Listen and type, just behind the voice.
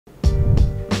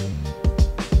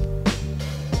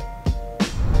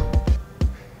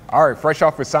All right, fresh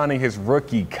off of signing his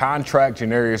rookie contract,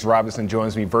 Janarius Robinson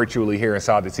joins me virtually here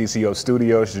inside the TCO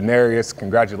studios. Janarius,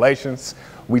 congratulations.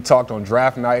 We talked on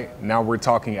draft night. Now we're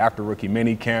talking after rookie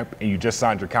minicamp, and you just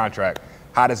signed your contract.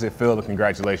 How does it feel? And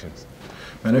congratulations.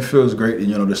 Man, it feels great,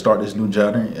 to start this new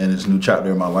journey and this new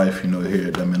chapter in my life, here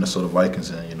at the Minnesota Vikings.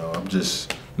 And, I'm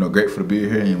just, grateful to be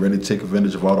here and ready to take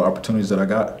advantage of all the opportunities that I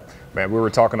got. Man, we were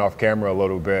talking off camera a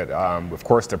little bit. Of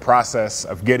course, the process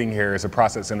of getting here is a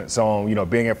process in its own,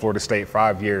 being at Florida State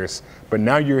 5 years. But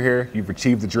now you're here, you've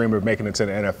achieved the dream of making it to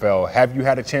the NFL. Have you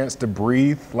had a chance to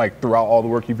breathe, throughout all the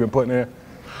work you've been putting in?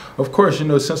 Of course,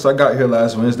 since I got here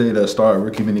last Wednesday to start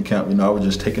rookie minicamp, I was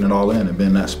just taking it all in and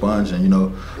being that sponge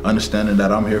and, understanding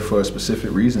that I'm here for a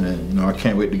specific reason. And, I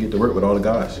can't wait to get to work with all the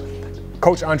guys.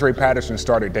 Coach Andre Patterson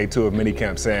started day 2 of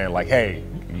minicamp saying, hey,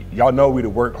 y'all know we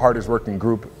the hardest working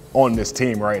group on this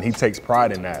team, right? And he takes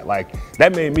pride in that.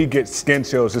 That made me get skin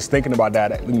chills just thinking about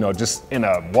that, just in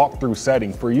a walkthrough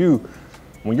setting. For you,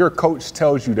 when your coach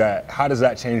tells you that, how does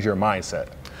that change your mindset?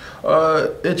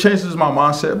 It changes my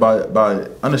mindset by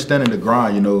understanding the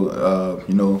grind.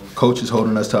 Coach is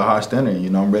holding us to a high standard.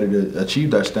 I'm ready to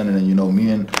achieve that standard. And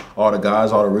me and all the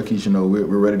guys, all the rookies, we're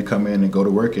ready to come in and go to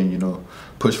work and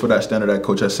push for that standard that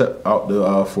coach has set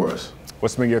out for us.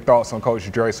 What's been your thoughts on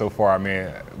Coach Dre so far? I mean,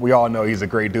 we all know he's a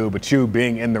great dude, but you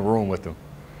being in the room with him.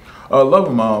 I love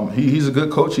him. He's a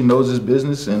good coach. He knows his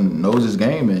business and knows his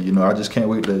game. And, I just can't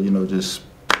wait to, just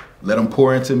let him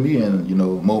pour into me and,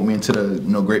 mold me into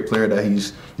the, great player that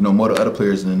he's, molded other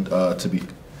players to be.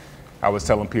 I was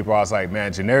telling people, I was like,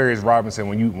 man, Janarius Robinson,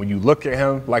 when you look at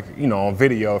him, on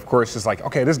video, of course, it's like,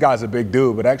 okay, this guy's a big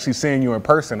dude, but actually seeing you in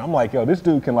person, I'm like, yo, this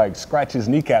dude can scratch his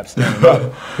kneecaps standing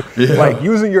up. Yeah.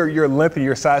 Using your length and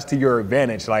your size to your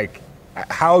advantage,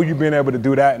 how you been able to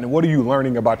do that, and what are you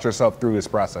learning about yourself through this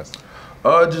process?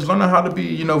 Just learning how to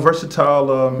be,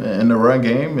 versatile in the run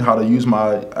game, how to use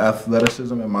my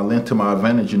athleticism and my length to my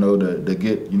advantage, to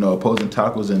get, opposing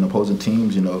tackles and opposing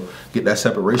teams, get that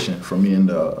separation from me and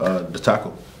the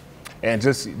tackle. And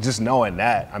just knowing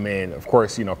that, I mean, of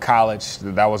course, college,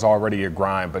 that was already a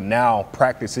grind, but now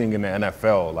practicing in the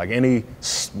NFL, any,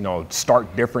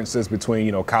 stark differences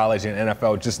between, college and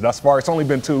NFL just thus far? It's only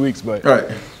been 2 weeks, but. Right.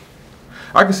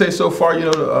 I can say so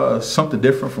far, something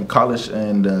different from college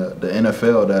and the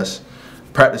NFL that's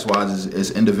practice-wise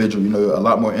is individual. A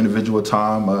lot more individual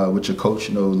time with your coach,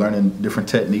 learning different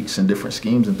techniques and different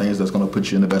schemes and things that's going to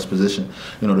put you in the best position,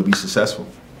 to be successful.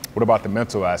 What about the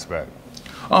mental aspect?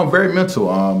 Very mental,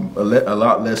 a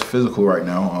lot less physical right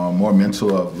now, more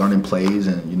mental of learning plays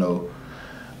and,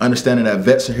 understanding that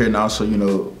vets are here now, so,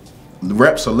 the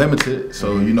reps are limited,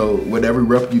 so with every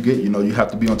rep you get, you have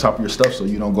to be on top of your stuff so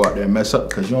you don't go out there and mess up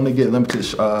because you only get limited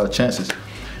chances,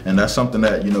 and that's something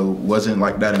that wasn't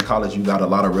like that in college. You got a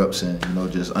lot of reps, and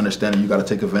just understanding you got to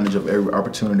take advantage of every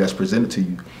opportunity that's presented to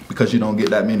you because you don't get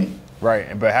that many.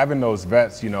 Right, but having those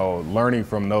vets, learning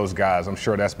from those guys, I'm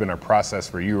sure that's been a process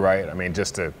for you, right? I mean,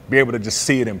 just to be able to just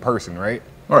see it in person, right?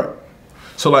 All right.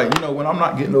 So, when I'm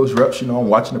not getting those reps, I'm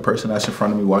watching the person that's in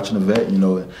front of me, watching the vet,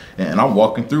 and I'm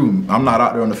walking through. I'm not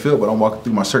out there on the field, but I'm walking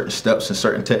through my certain steps and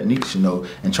certain techniques,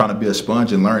 and trying to be a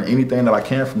sponge and learn anything that I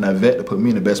can from that vet to put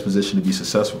me in the best position to be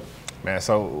successful. Man,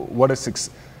 so what does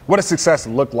success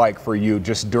look like for you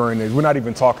just during this? We're not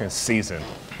even talking season.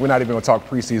 We're not even going to talk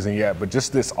preseason yet, but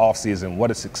just this off season, what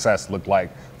does success look like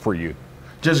for you?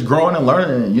 Just growing and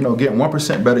learning, and, getting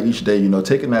 1% better each day,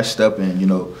 taking that step and,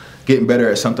 getting better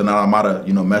at something that I might have,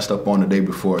 messed up on the day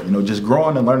before. Just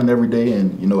growing and learning every day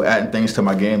and, adding things to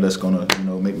my game that's going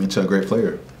to, make me into a great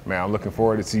player. Man, I'm looking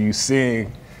forward to you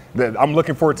seeing that. I'm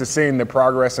looking forward to seeing the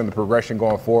progress and the progression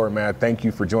going forward, man. Thank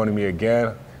you for joining me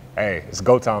again. Hey, it's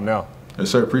go time now. Yes,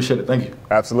 sir. Appreciate it. Thank you.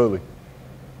 Absolutely.